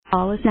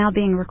Call is now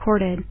being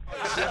recorded.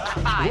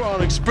 We're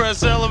on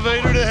express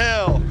elevator to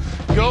hell.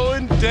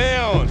 Going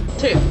down.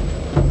 2,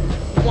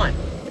 1,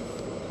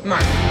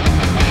 mark.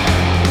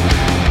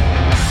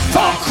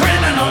 For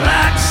criminal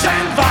acts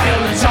and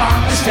violence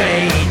on the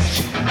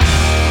stage.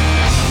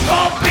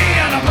 For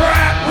being a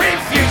brat,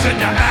 refusing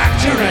to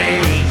act your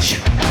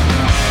age.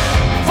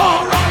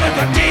 For all of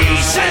the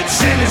decent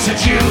sinners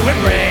that you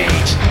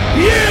enrage.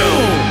 You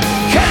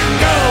can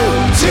go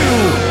to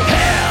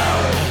hell.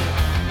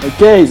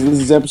 Okay, so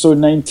this is episode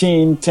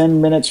 19,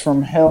 10 Minutes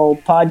from Hell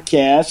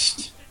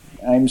podcast.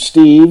 I'm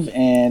Steve,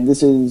 and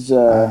this is...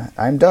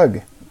 I'm Doug.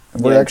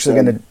 We're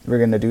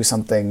gonna do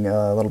something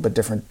a little bit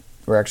different.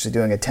 We're actually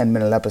doing a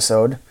 10-minute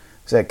episode,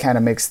 so that kind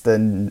of makes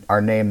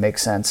our name make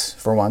sense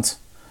for once.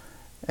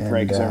 And,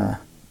 right,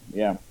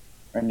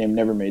 our name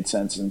never made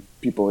sense, and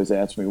people always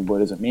ask me, what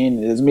does it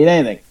mean? It doesn't mean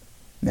anything.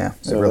 Yeah,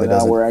 so it really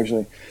now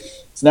doesn't.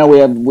 Now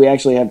we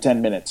actually have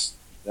 10 minutes,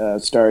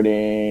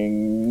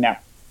 starting now.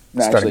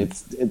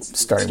 It's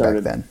starting back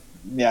then.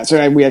 Yeah,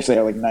 so we actually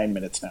have like 9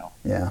 minutes now.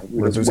 Yeah,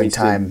 we're losing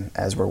time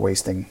as we're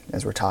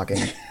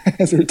talking.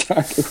 As we're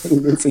talking,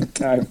 we're losing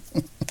time.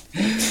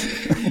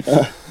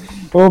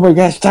 Oh my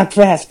gosh, talk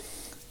fast.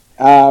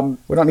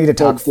 We don't need to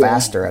talk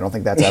faster. I don't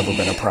think that's ever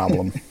been a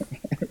problem.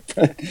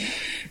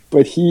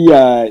 but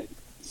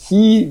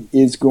he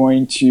is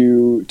going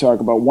to talk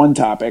about one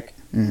topic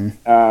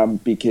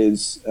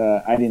because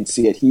I didn't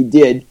see it. He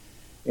did,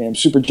 and I'm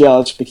super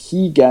jealous, but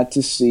he got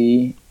to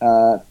see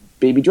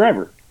Baby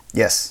Driver.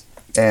 Yes,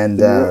 and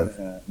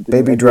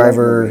Baby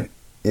Driver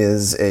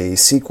is a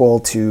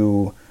sequel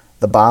to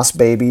The Boss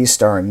Baby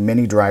starring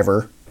Minnie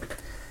Driver,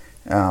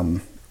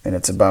 and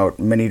it's about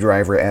Minnie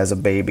Driver as a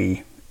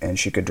baby, and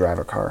she could drive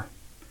a car.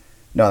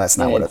 No, that's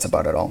not what it's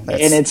about at all.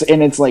 And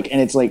it's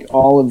like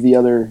all of the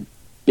other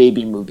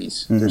baby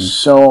movies. Mm-hmm. There's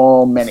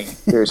so many.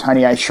 There's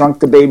Honey, I Shrunk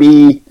the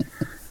Baby.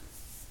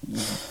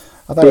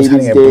 I thought it was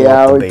Honey, I Blew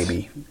Up the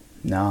Baby.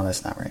 No,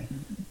 that's not right.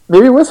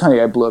 Maybe it was Honey,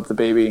 I Blew Up the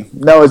Baby.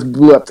 No, it was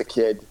Blew Up the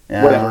Kid.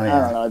 Yeah, whatever. yeah.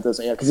 I don't know. It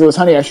doesn't. Yeah, because it was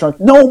Honey, I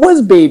Shrunk. No, it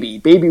was Baby.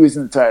 Baby was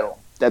in the title.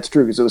 That's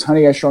true. Because it was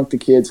Honey, I Shrunk the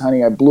Kids.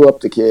 Honey, I Blew Up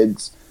the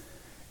Kids.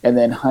 And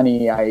then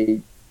Honey, I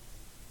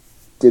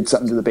did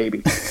something to the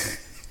baby.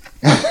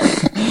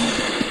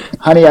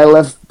 Honey, I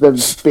left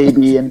the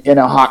baby in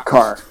a hot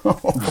car,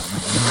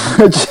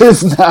 which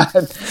is not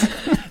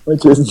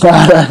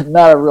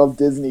a real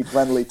Disney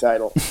friendly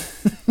title.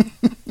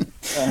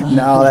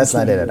 No, that's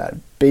not it.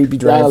 Baby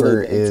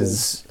Driver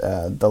is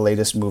the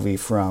latest movie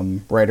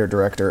from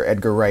writer-director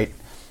Edgar Wright,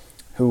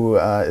 who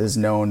is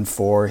known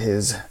for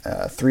his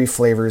Three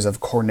Flavors of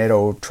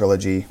Cornetto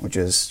trilogy, which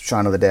is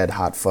Shaun of the Dead,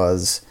 Hot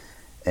Fuzz,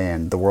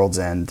 and The World's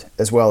End,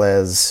 as well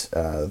as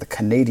the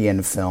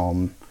Canadian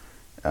film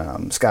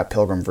Scott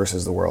Pilgrim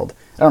vs. the World.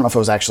 I don't know if it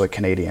was actually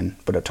Canadian,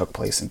 but it took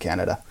place in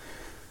Canada.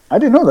 I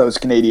didn't know that was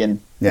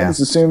Canadian. Yeah. I just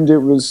assumed it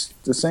was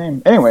the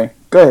same. Anyway,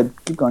 go ahead.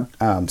 Keep going.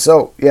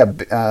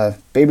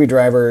 Baby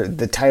Driver,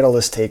 the title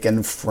is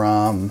taken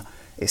from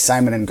a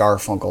Simon and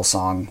Garfunkel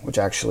song, which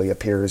actually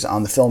appears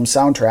on the film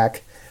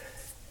soundtrack.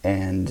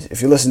 And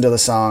if you listen to the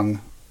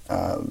song,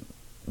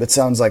 it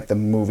sounds like the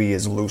movie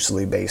is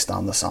loosely based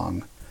on the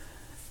song.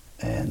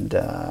 And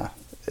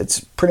it's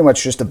pretty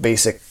much just a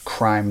basic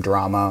crime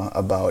drama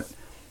about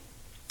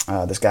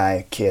this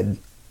guy, Kid.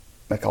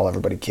 I call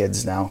everybody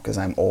kids now because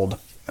I'm old.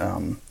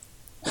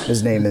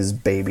 His name is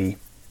Baby,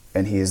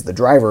 and he is the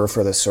driver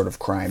for this sort of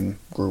crime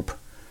group.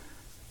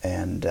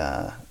 And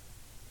I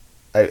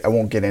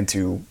won't get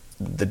into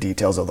the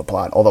details of the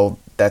plot, although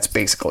that's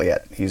basically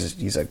it.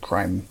 He's a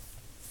crime.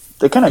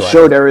 They kind of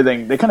showed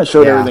everything. They kind of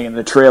showed everything in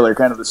the trailer,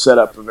 kind of the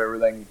setup of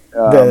everything.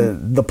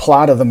 The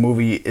plot of the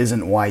movie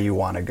isn't why you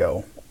want to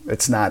go.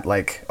 It's not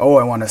like, I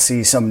want to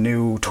see some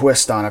new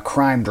twist on a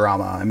crime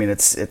drama. I mean,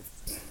 it's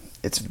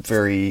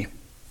very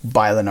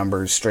by the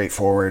numbers,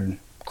 straightforward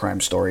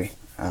crime story.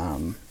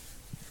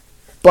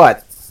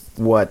 But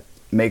what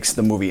makes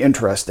the movie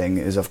interesting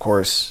is, of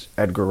course,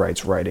 Edgar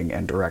Wright's writing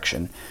and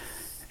direction.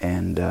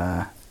 And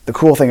the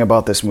cool thing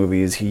about this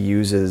movie is he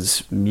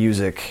uses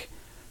music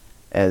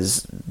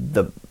as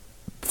the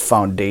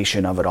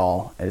foundation of it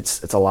all.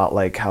 It's a lot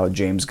like how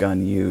James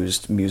Gunn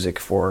used music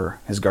for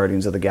his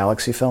Guardians of the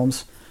Galaxy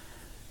films.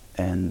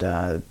 And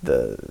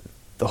the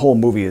whole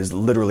movie is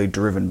literally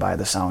driven by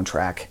the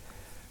soundtrack,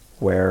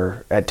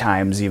 where at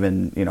times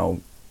even,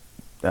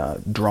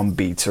 drum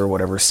beats or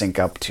whatever sync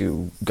up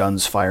to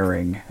guns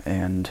firing,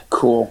 and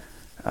cool.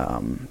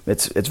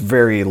 It's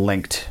very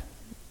linked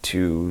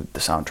to the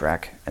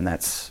soundtrack, and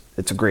it's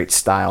a great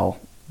style.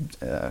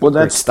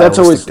 That's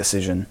always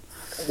decision.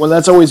 Well,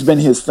 that's always been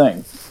his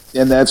thing,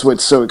 and that's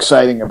what's so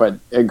exciting about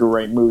Edgar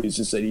Wright movies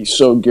is that he's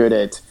so good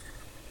at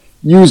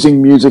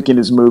using music in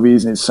his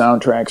movies, and his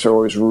soundtracks are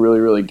always really,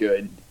 really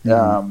good.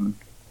 Mm-hmm.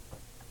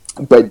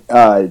 But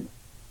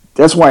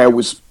that's why I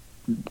was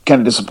kind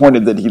of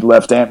disappointed that he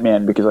left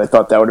Ant-Man, because I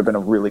thought that would have been a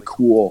really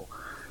cool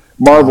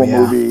Marvel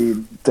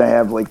movie to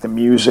have like the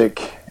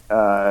music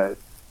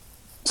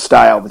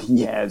style that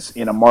he has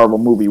in a Marvel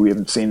movie. We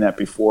haven't seen that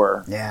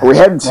before. Yeah. Or we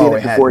hadn't seen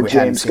it before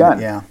James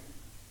Gunn. Yeah.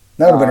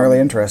 That would have been really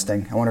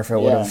interesting. I wonder if it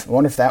would Yeah. have. I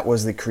wonder if that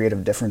was the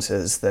creative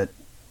differences that.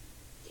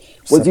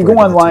 Well, if you go separated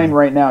the online two.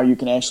 right now, you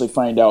can actually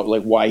find out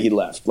like why he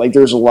left. Like,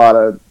 there's a lot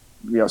of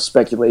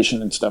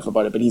speculation and stuff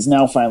about it, but he's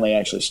now finally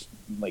actually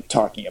like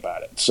talking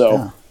about it.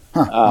 So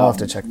I'll have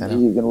to check that out.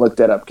 you can look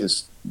that up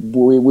because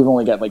we've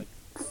only got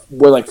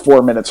we're like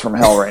 4 minutes from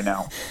hell right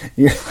now.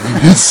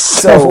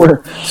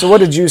 So what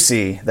did you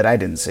see that I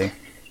didn't see?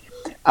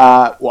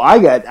 Well,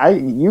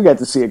 you got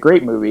to see a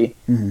great movie.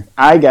 Mm-hmm.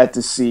 I got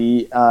to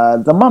see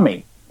The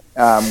Mummy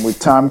with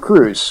Tom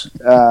Cruise,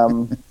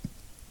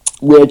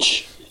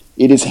 which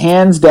it is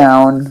hands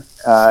down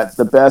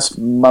the best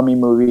mummy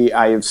movie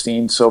I have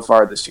seen so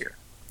far this year.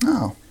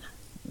 Oh,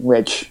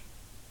 Which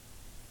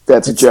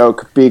that's a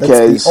joke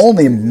because that's the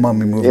only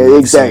mummy movie. I've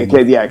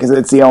exactly, seen. yeah, because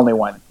it's the only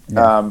one.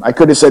 Yeah. I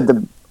could have said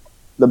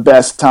the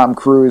best Tom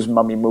Cruise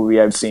mummy movie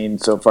I've seen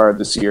so far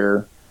this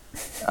year,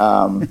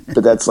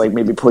 but that's like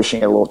maybe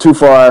pushing it a little too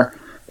far.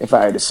 If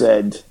I had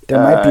said There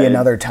might be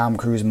another Tom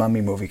Cruise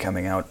mummy movie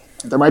coming out.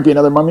 there might be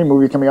another mummy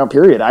movie coming out.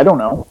 Period. I don't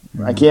know.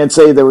 Mm-hmm. I can't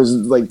say there was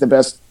like the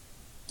best.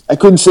 I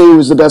couldn't say it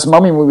was the best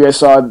mummy movie I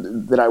saw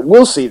that I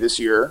will see this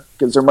year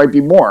because there might be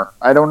more.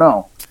 I don't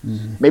know.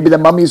 Mm-hmm. Maybe the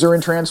mummies are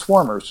in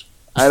Transformers.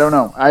 I don't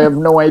know. I have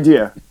no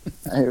idea.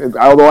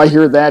 Although I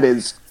hear that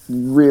is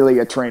really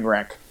a train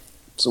wreck.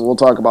 So we'll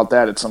talk about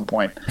that at some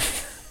point.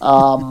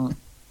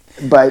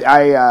 But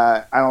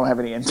I don't have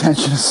any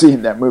intention of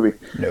seeing that movie.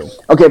 No.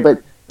 Okay,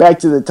 but back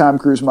to the Tom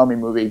Cruise mummy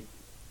movie.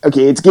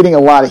 Okay, it's getting a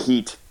lot of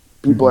heat.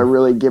 People are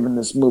really giving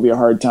this movie a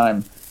hard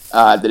time.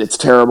 That it's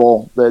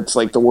terrible. That it's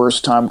like the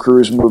worst Tom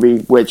Cruise movie,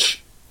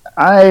 which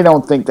I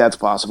don't think that's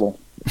possible.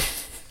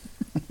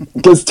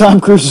 Because Tom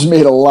Cruise has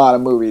made a lot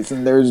of movies,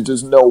 and there's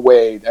just no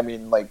way. I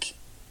mean, like,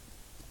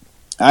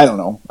 I don't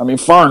know. I mean,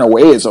 Far and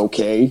Away is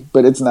okay,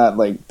 but it's not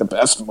like the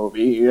best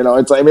movie. You know,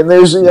 it's. I mean,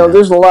 there's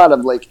there's a lot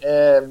of like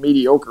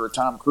mediocre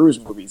Tom Cruise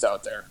movies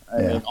out there.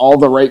 I mean, All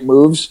the Right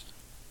Moves,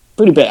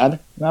 pretty bad,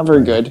 not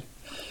very good.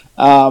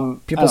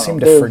 People seem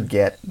to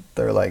forget.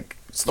 They're like,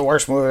 it's the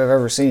worst movie I've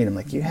ever seen. I'm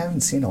like, you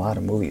haven't seen a lot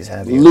of movies,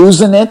 have you?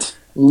 Losing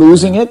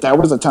It. That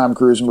was a Tom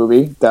Cruise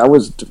movie. That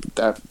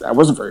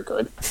wasn't very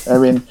good. I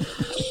mean,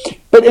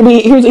 but I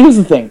mean, here's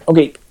the thing.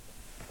 Okay,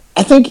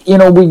 I think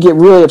we get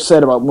really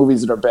upset about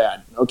movies that are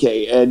bad.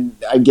 Okay, and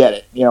I get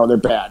it. They're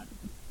bad,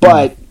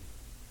 but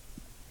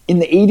in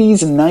the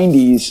 80s and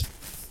 90s,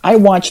 I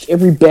watched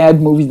every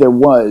bad movie there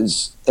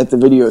was at the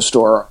video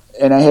store,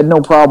 and I had no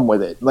problem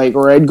with it. Like,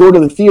 or I'd go to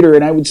the theater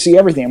and I would see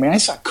everything. I mean, I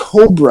saw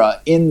Cobra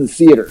in the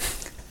theater.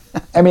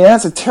 I mean,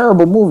 that's a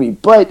terrible movie,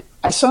 but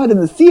I saw it in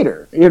the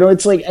theater.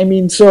 It's like, I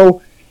mean,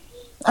 so,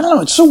 I don't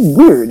know, it's so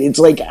weird. It's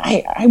like,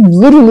 I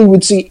literally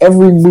would see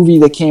every movie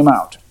that came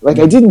out. Like,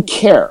 I didn't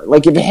care.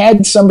 Like, if it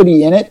had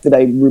somebody in it that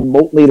I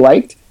remotely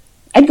liked,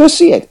 I'd go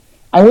see it.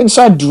 I went and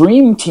saw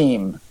Dream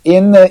Team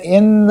in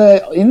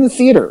the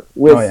theater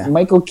with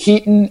Michael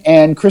Keaton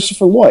and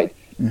Christopher Lloyd.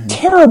 Mm-hmm.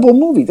 Terrible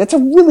movie. That's a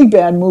really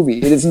bad movie.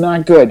 It is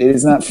not good. It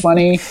is not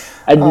funny.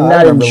 I did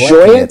not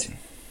enjoy it.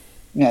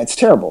 Yeah, it's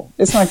terrible.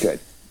 It's not good.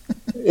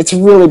 It's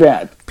really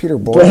bad. Peter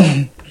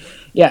Boyle.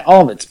 Yeah,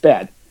 all of it's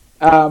bad.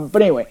 But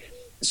anyway,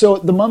 so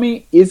The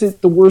Mummy, is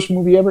it the worst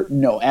movie ever?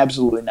 No,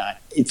 absolutely not.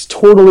 It's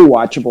totally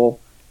watchable.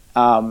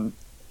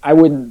 I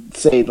wouldn't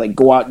say like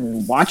go out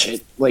and watch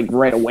it like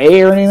right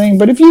away or anything.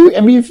 But if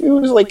it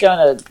was like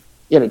on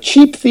a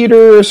cheap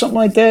theater or something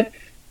like that,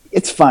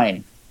 it's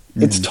fine.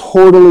 Mm-hmm. It's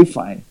totally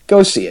fine.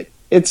 Go see it.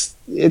 It's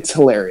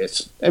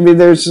hilarious. I mean,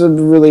 there's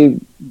some really,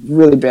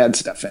 really bad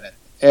stuff in it,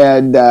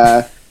 and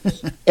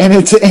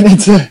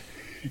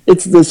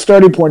it's the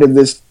starting point of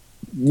this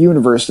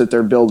universe that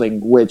they're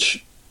building,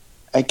 which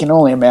I can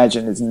only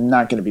imagine is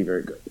not going to be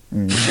very good.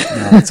 No,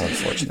 that's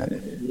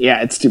unfortunate.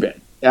 Yeah, it's too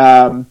bad.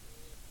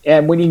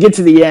 And when you get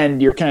to the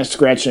end, you're kind of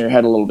scratching your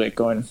head a little bit,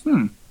 going,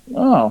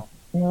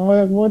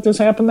 what just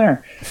happened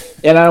there?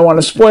 And I don't want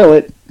to spoil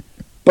it,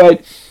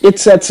 but it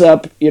sets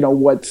up,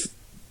 what's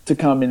to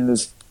come in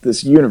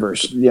this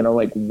universe.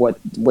 Like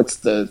what's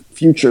the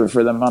future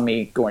for the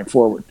Mummy going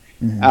forward,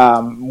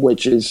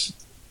 which is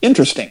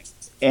interesting.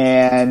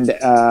 And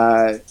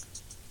okay,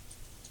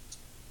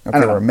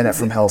 we're a minute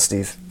from hell,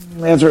 Steve.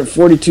 That's right,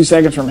 42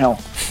 seconds from hell.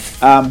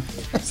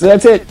 So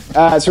that's it.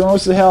 So we're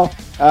almost to hell.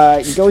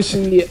 Go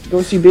see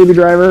Baby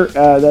Driver.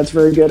 That's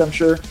very good, I'm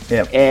sure.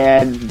 Yep.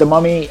 And The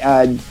Mummy,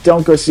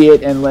 don't go see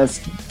it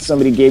unless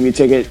somebody gave you a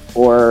ticket,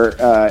 or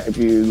if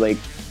you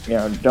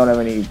don't have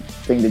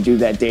anything to do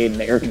that day and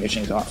the air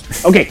conditioning's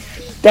off. Okay,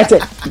 that's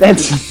it.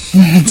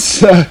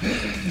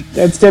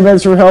 That's 10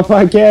 Minutes from Hell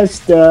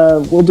podcast.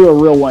 We'll do a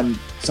real one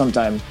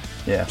sometime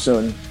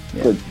soon.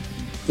 Yeah. But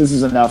this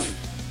is enough.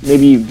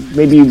 Maybe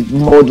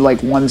mowed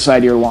like one side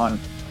of your lawn.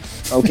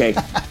 Okay.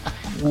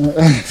 All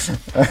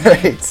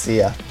right. See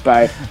ya.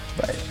 Bye.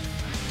 Bye.